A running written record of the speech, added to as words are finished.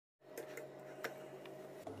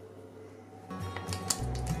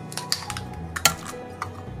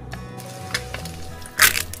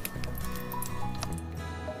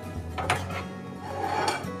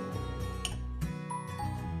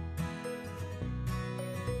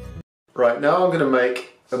Right, now I'm going to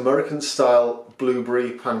make American style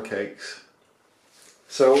blueberry pancakes.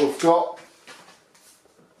 So we've got,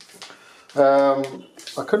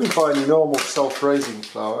 I couldn't find any normal self-raising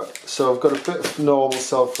flour, so I've got a bit of normal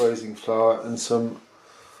self-raising flour and some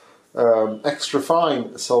extra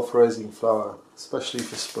fine self-raising flour, especially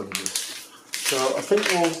for sponges. So I think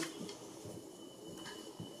we'll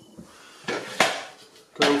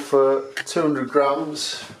go for 200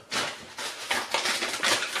 grams.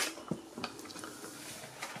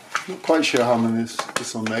 Not quite sure how many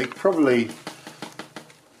this will make. Probably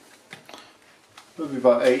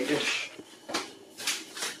about 8-ish.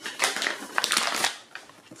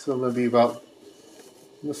 So maybe about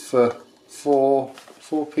enough for four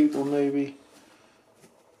people maybe.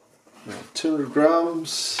 200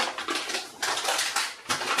 grams.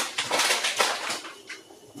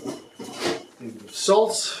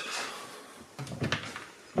 Salt.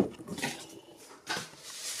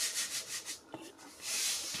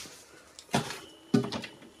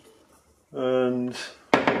 And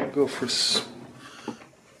I'll go for a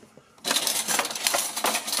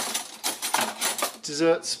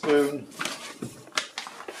dessert spoon,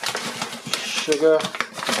 sugar,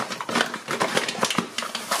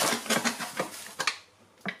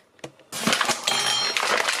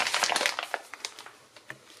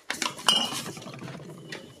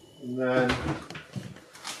 and then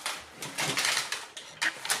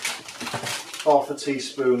half a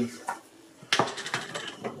teaspoon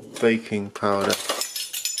baking powder.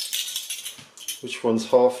 Which one's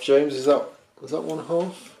half, James? Is that one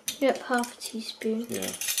half? Yep, half a teaspoon. Yeah,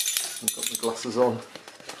 I've got my glasses on.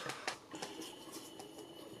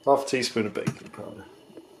 Half a teaspoon of baking powder.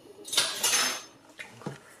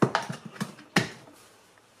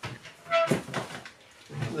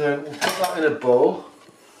 Then we'll put that in a bowl.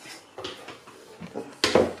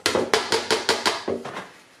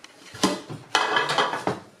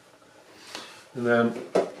 And then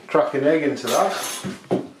crack an egg into that.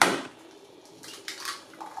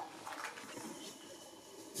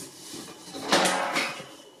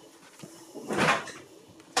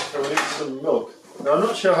 So we need some milk. Now I'm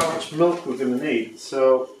not sure how much milk we're going to need,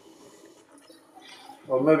 so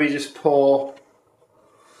I'll maybe just pour.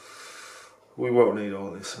 We won't need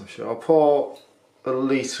all this, I'm sure. I'll pour a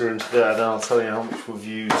litre into there, then I'll tell you how much we've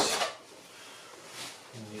used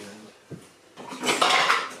in the end.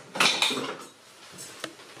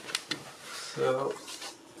 So,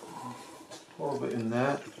 pour a bit in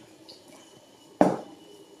there.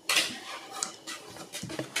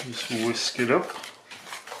 Just whisk it up.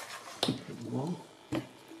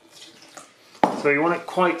 So you want it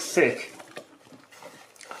quite thick.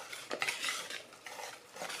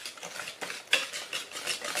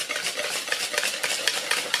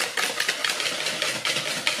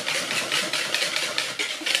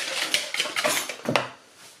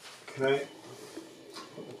 Okay,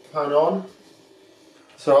 put the pan on.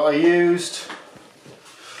 So I used,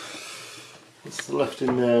 what's left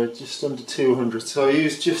in there, just under 200. So I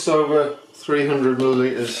used just over 300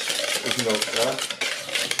 millilitres of milk there.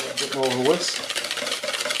 A bit more of a whisk.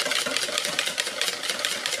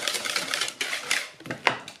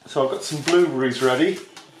 So I've got some blueberries ready.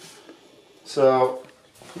 So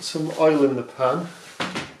put some oil in the pan.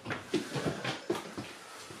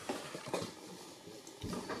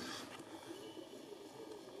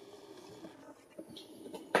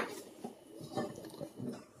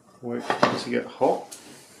 Wait for it to get hot.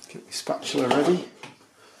 Get my spatula ready.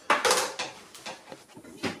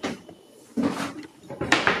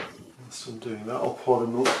 Whilst I'm doing that, I'll pour the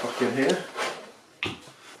milk back in here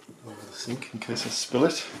over the sink in case I spill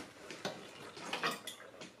it.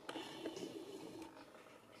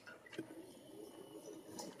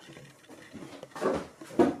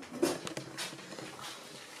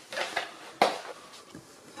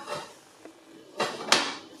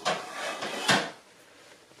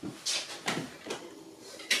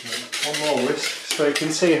 One more whisk, so you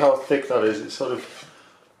can see how thick that is. It sort of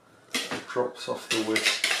drops off the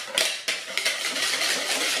whisk.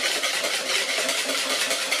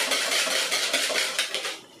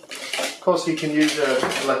 Of course you can use an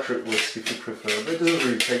electric whisk if you prefer, but it doesn't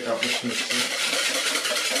really take that much mixing.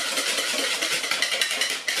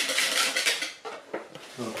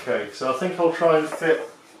 Okay, so I think I'll try and fit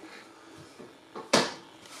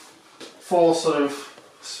 4 sort of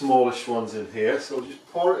smallish ones in here, so I'll just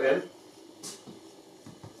pour it in.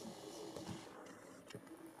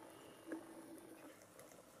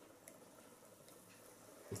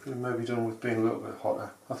 Could have maybe done with being a little bit hotter.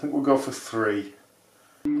 I think we'll go for 3.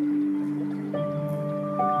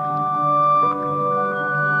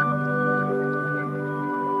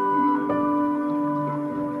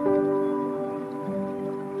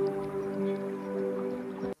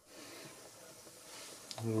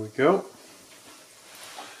 go.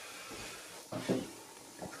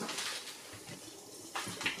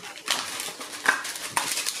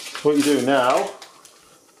 So what you do now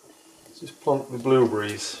is just plonk the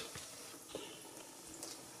blueberries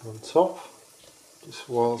on top, just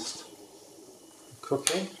whilst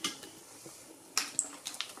cooking.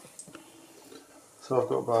 So I've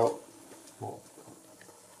got about what,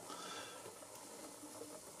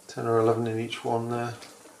 10 or 11 in each one there.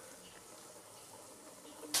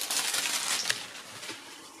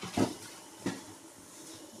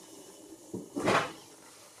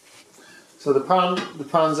 So the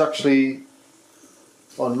pan's actually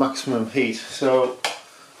on maximum heat, so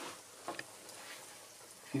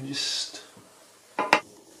you just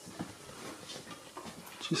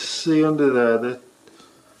see under there they're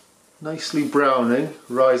nicely browning,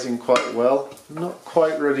 rising quite well, not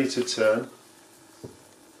quite ready to turn.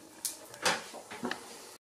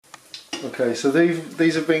 Okay, so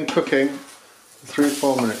these have been cooking for 3 or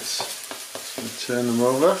 4 minutes. Just going to turn them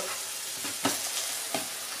over.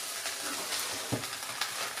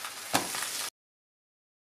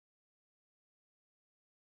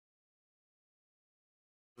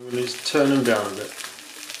 We'll just turn them down a bit.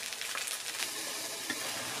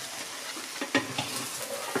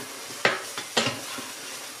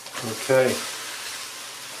 Okay.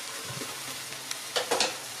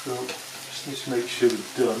 So just need to make sure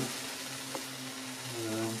they're done.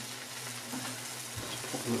 Just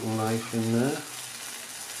put a little knife in there.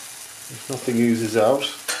 If nothing oozes out,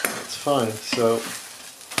 that's fine. So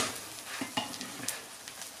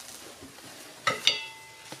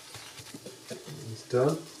it's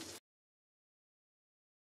done.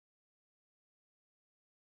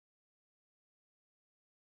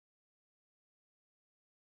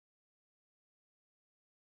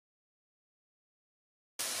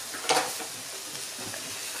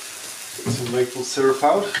 Get some maple syrup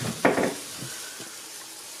out.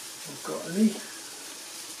 I've got any.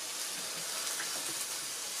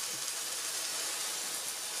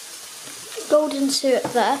 Golden syrup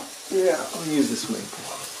there. Yeah, I'll use this maple.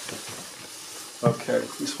 Okay,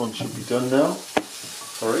 this one should be done now.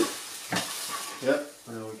 Sorry. Yeah,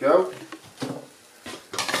 there we go.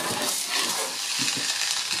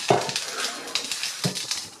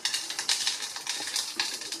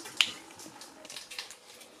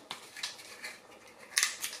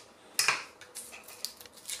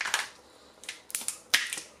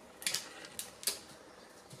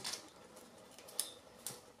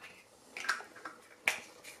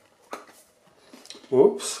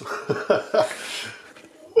 Whoops.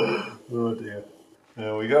 Oh dear.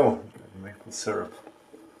 There we go. Maple syrup.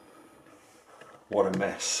 What a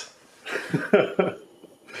mess.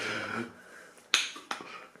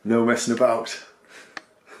 No messing about.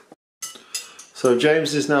 So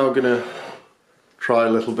James is now going to try a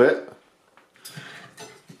little bit.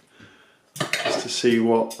 Just to see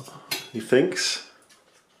what he thinks.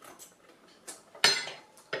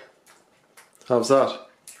 How's that?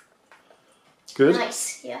 Good?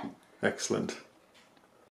 Nice, yeah. Excellent.